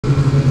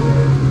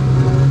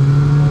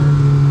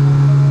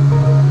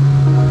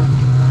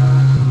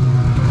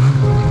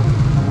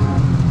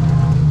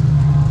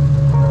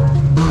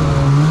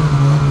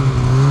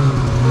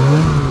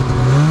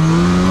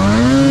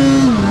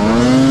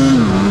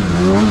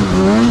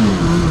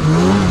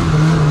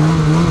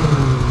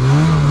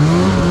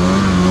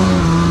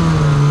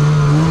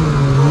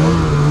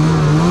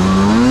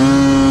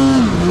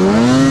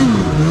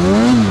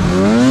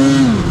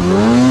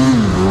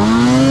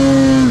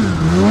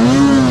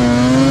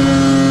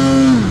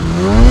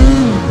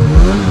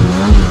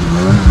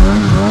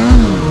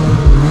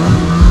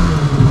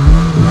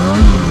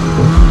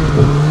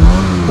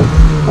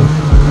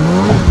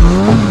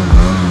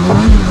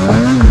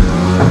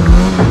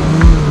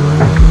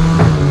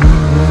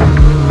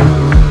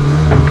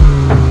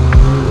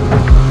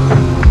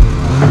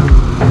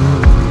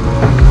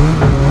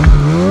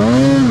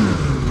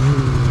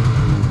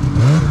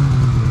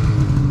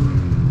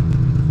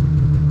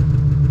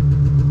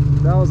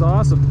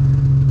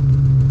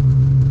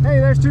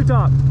there's Two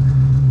Top.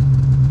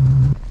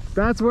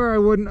 That's where I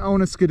wouldn't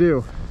own a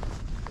skidoo.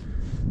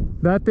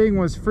 That thing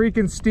was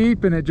freaking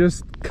steep and it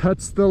just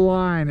cuts the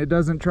line. It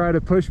doesn't try to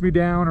push me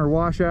down or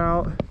wash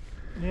out.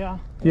 Yeah.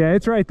 Yeah,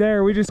 it's right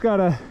there. We just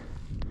gotta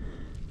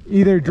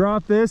either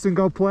drop this and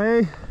go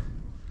play.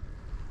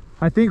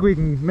 I think we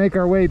can make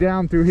our way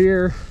down through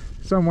here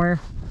somewhere.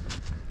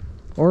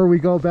 Or we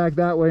go back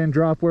that way and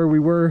drop where we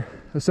were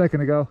a second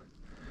ago.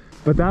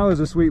 But that was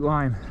a sweet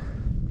line.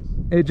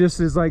 It just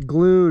is like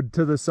glued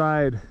to the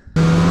side.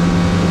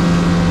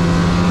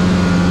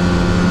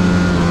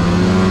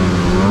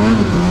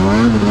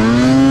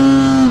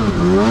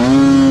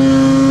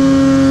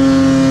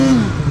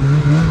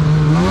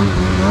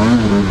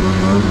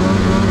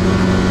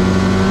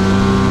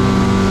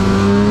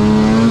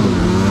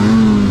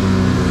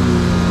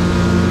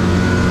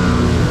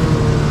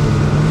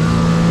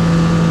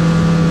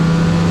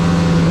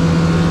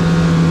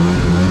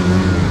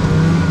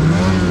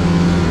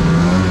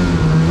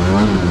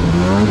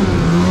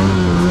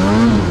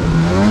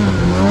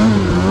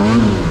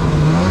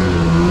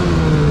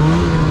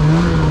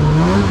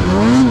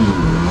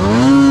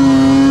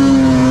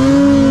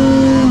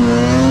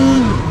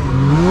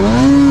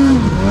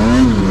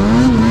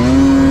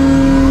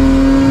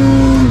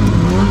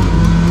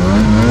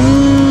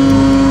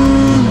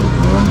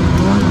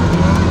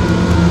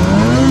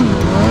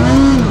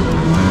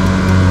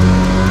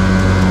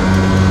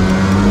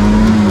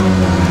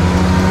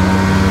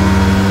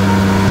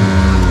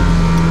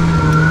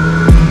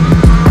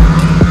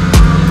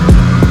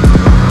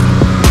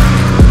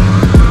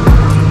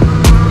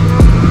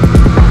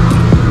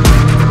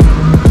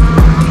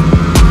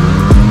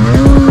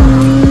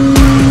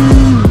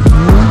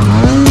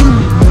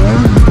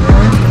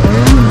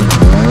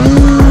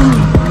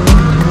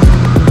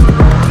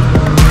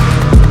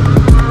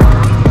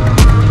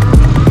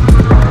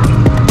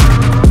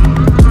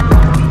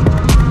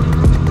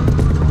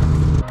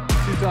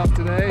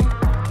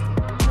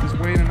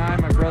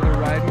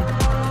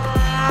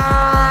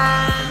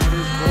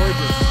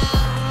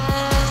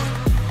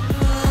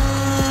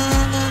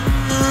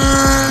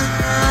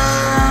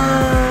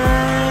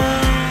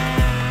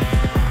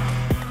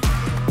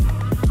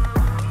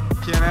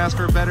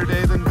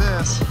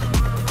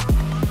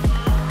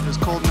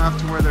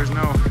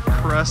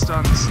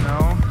 On the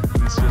snow,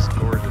 and it's just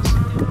gorgeous.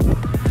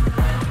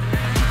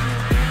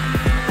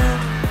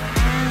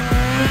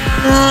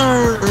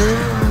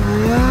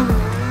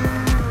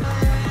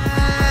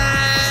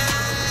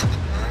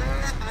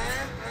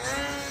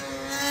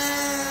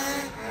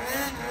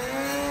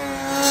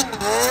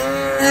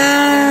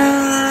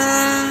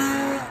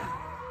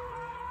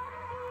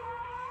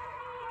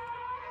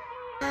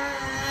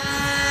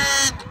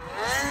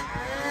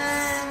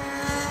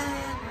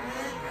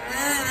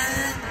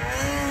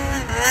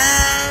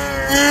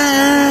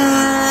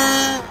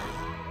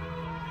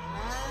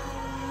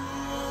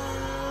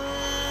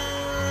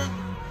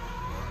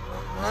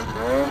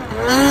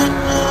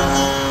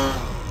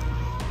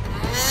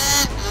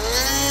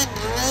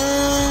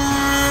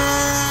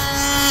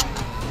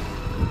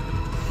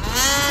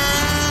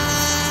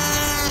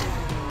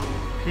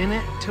 In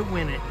it to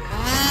win it.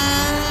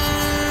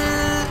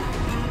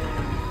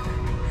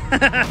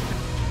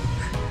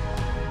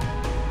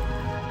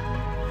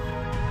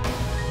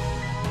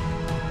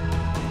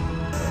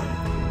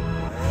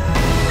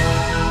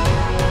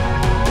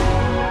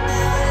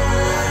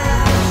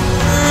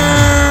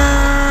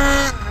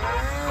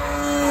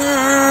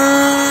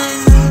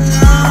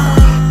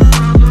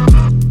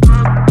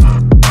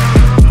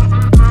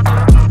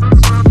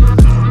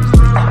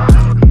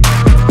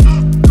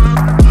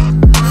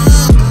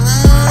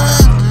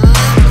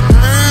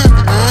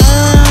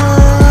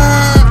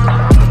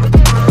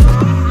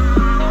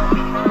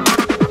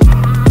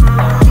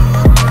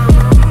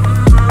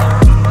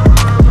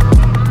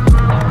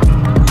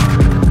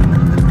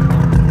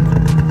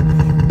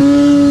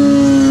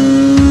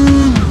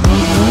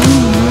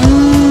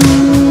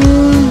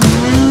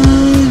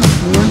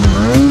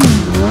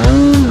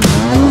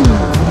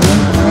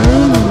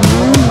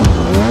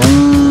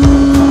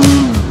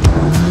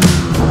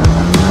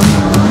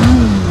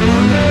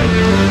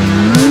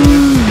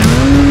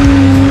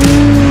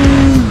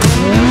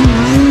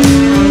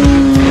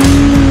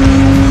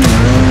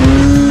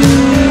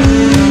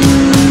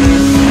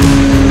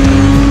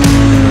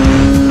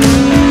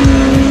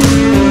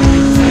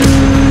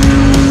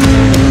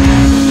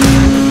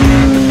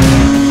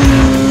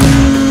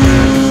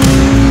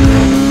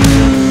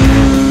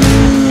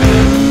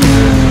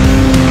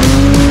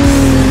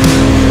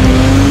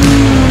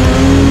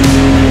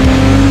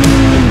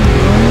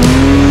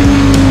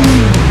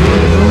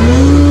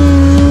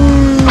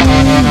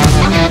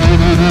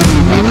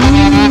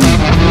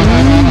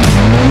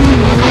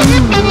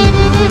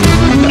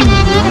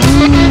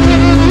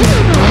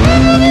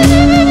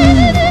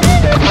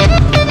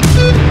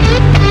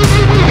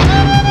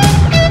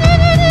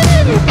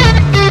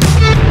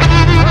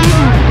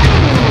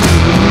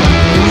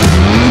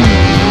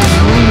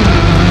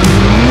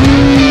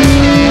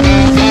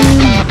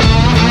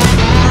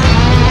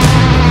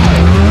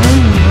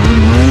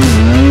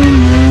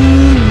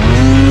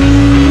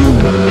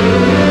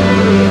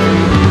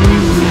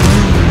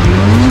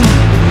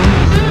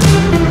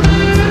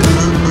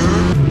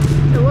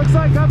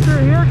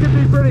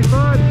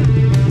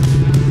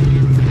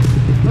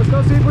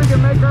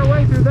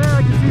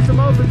 some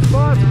open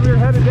spots as we were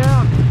headed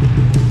down.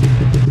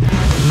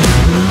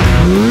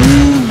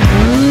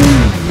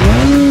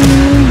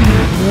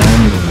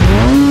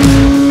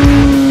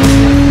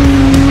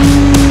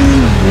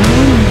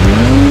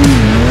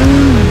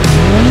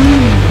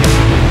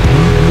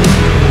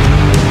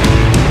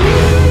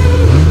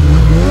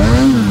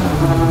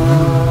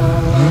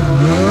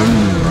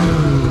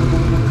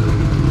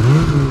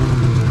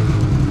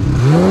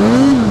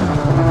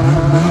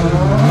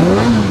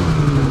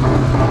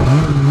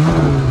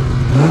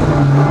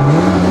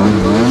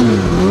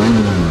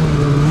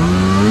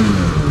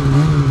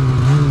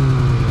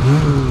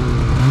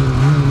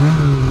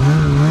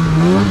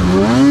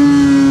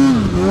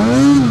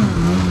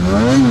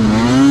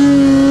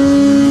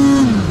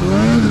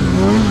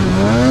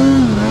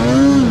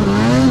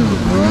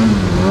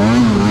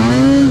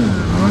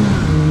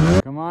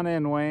 Come on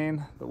in,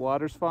 Wayne. The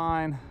water's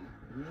fine.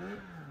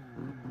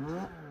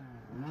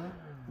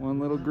 One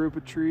little group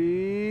of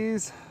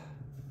trees.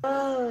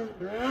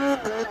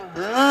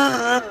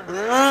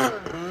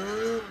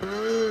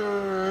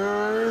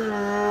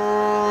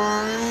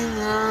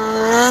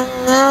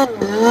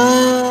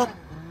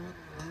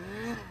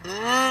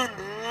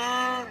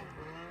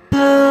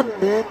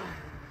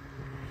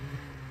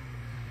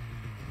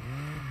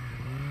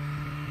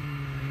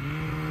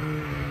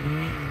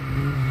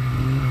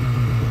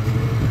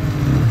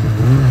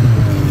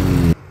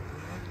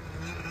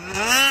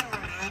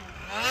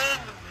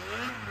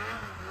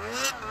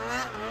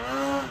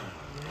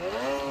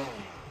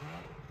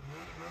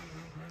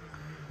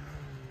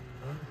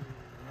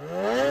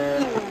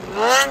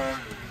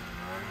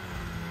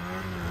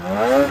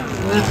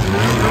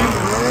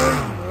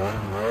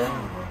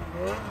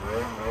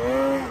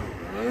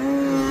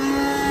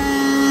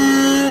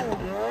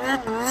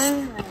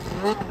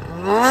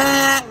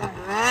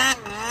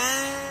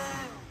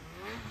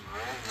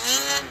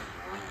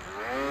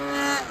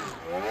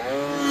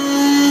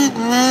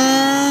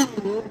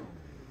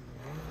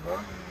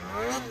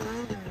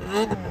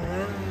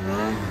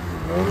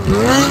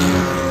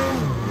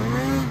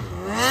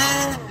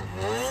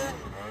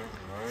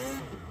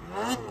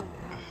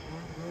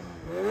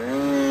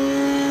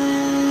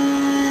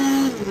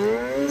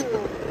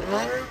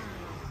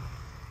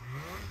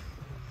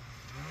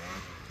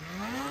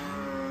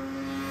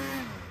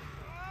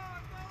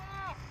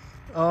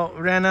 Oh,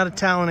 ran out of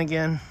talent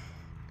again.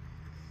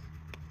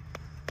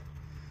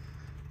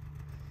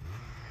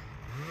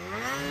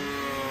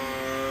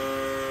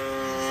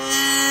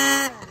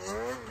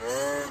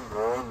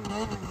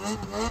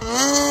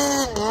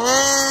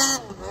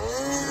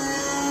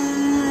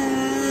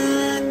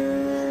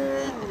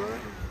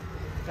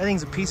 That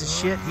thing's a piece of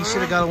shit. He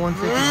should have got a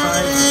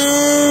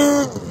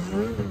 155.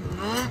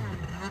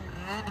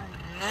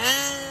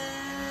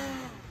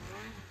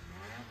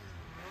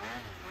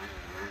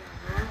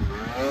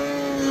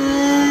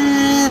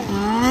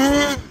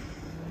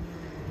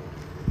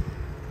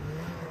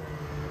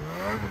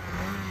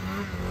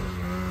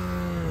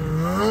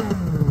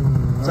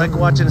 It's like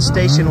watching a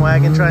station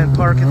wagon try and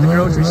park at the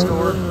grocery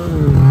store.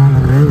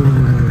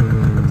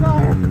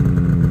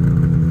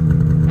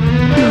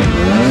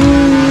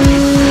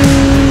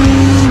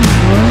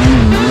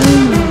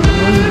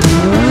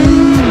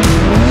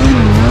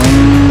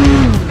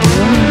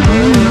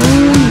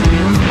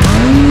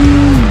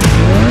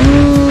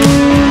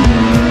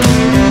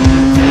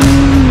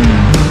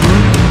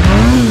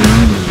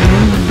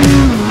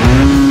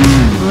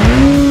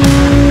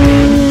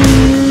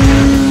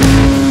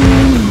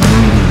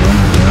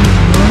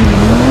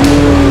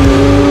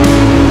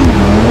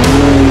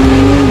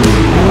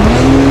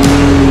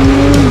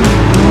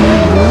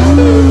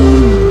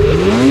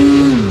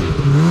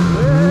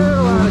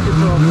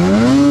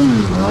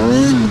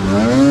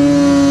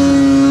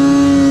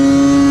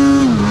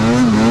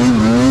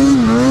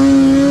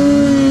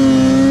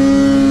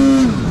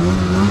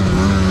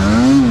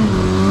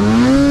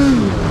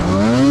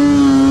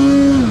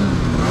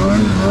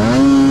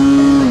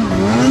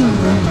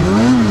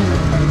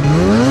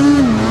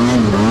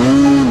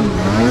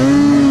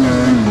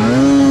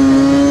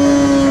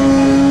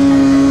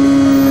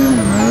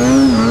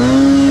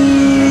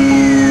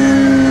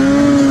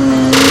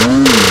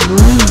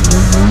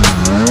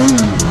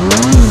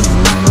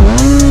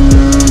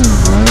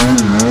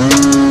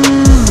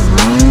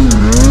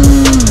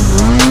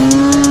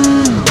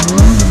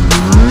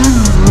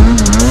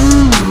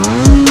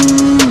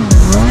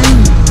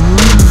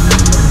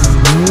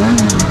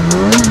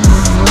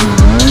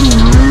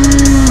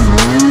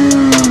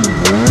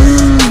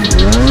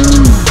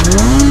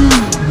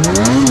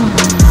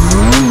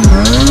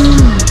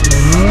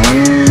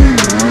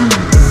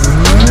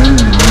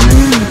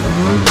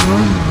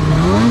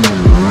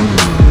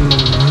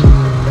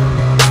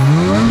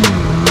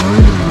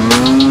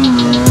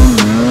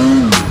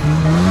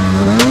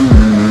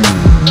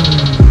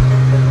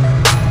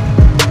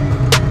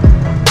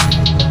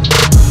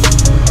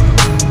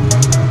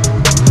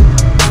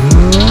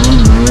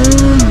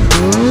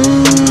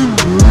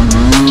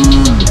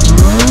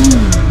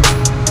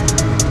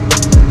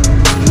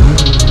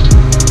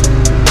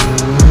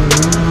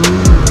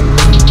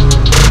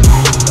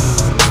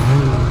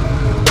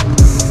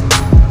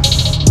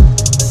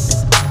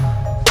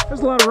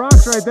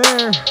 right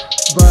there,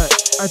 but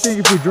I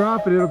think if we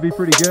drop it, it'll be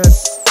pretty good.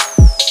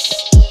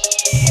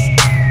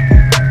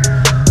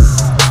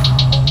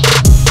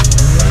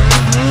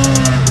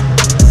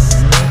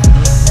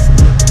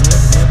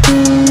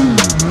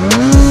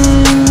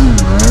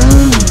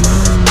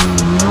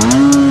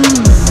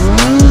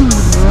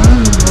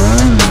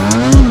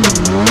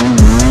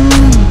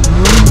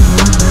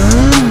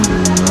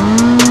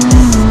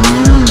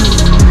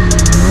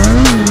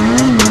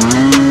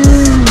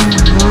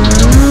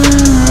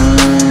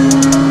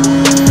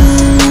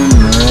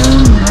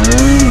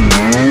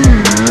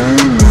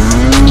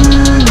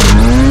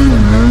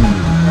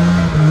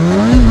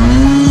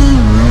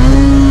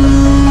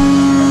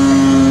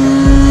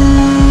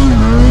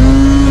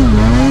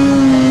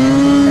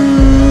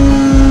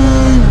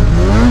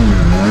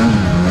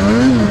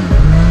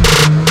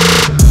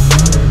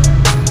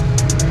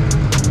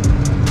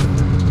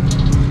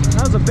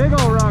 Big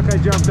old rock I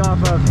jumped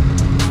off of.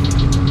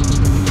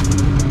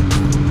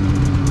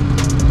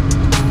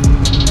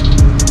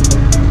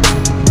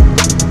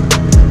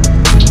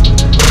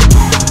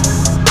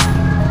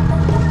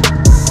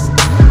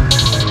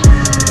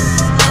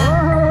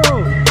 Whoa!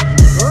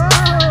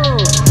 Whoa!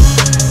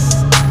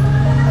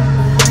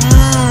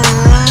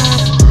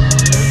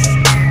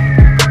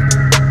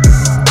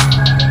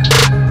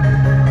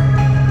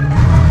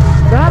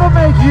 That'll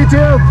make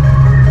YouTube.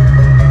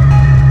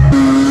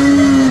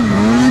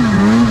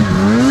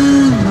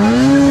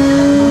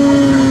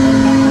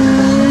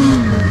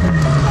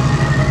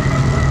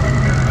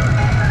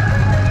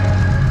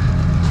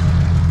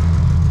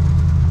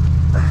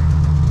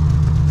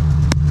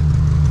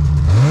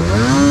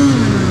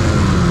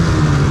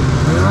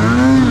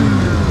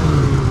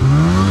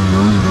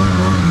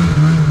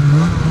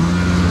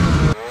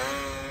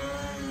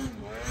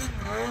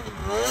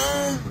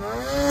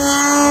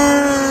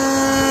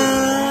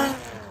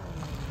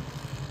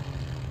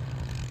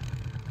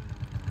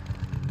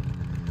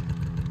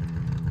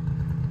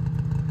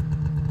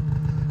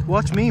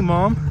 Watch me,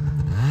 Mom.